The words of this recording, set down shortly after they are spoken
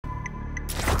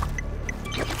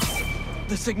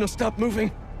The signal stopped moving.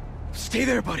 Stay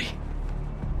there, buddy.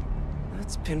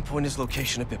 Let's pinpoint his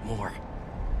location a bit more.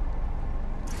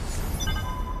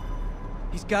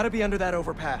 He's gotta be under that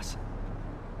overpass.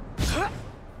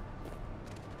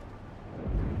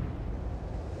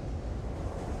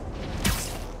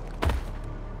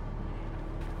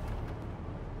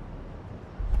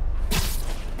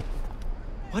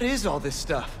 What is all this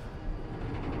stuff?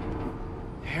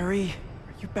 Harry,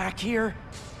 are you back here?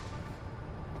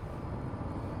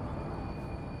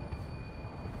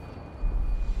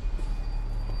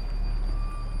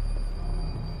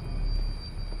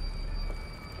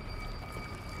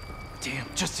 Damn,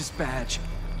 just his badge.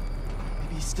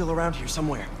 Maybe he's still around here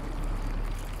somewhere.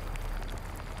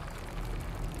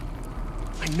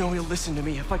 I know he'll listen to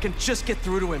me if I can just get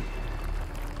through to him.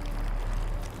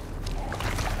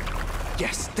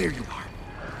 Yes, there you are.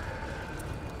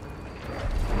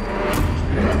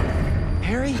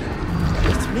 Harry?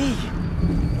 It's me.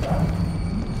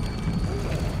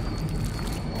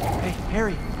 Hey,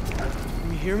 Harry.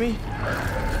 Can you hear me?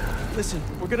 Listen,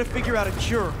 we're gonna figure out a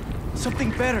cure. Something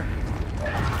better.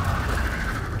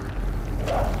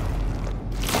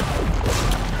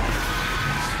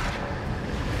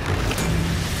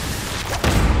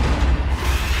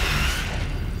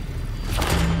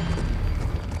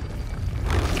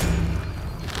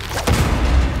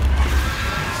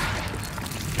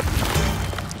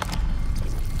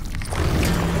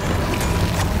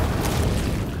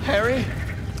 Harry?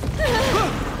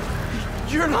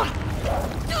 You're not...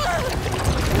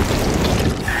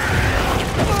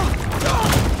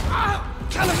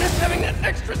 Kind of miss having that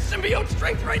extra symbiote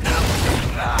strength right now.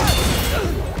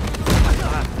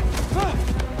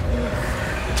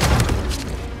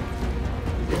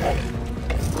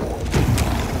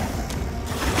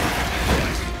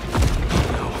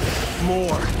 No,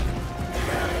 more.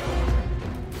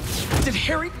 Did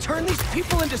Harry turn these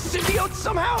people into symbiotes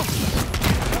somehow?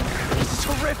 This is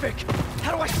horrific.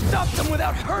 How do I stop them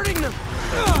without hurting them?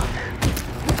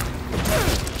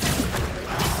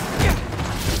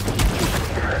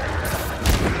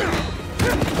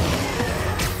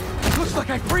 Looks like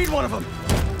I freed one of them.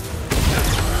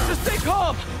 Just stay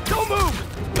calm. Don't move.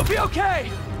 You'll be okay.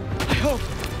 I hope.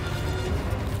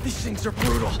 These things are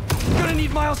brutal. I'm gonna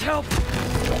need Miles' help.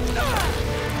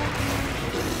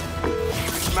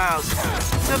 Miles,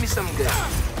 tell me something good.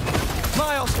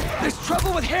 Miles, there's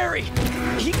trouble with Harry.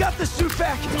 He got the suit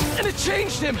back, and it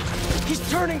changed him. He's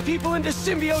turning people into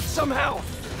symbiotes somehow.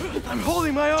 I'm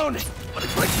holding my own, but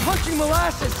it's like punching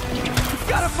molasses. We've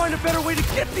got to find a better way to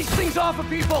get these things off of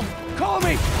people. Call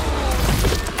me.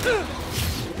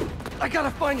 I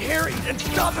gotta find Harry and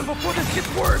stop him before this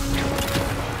gets worse.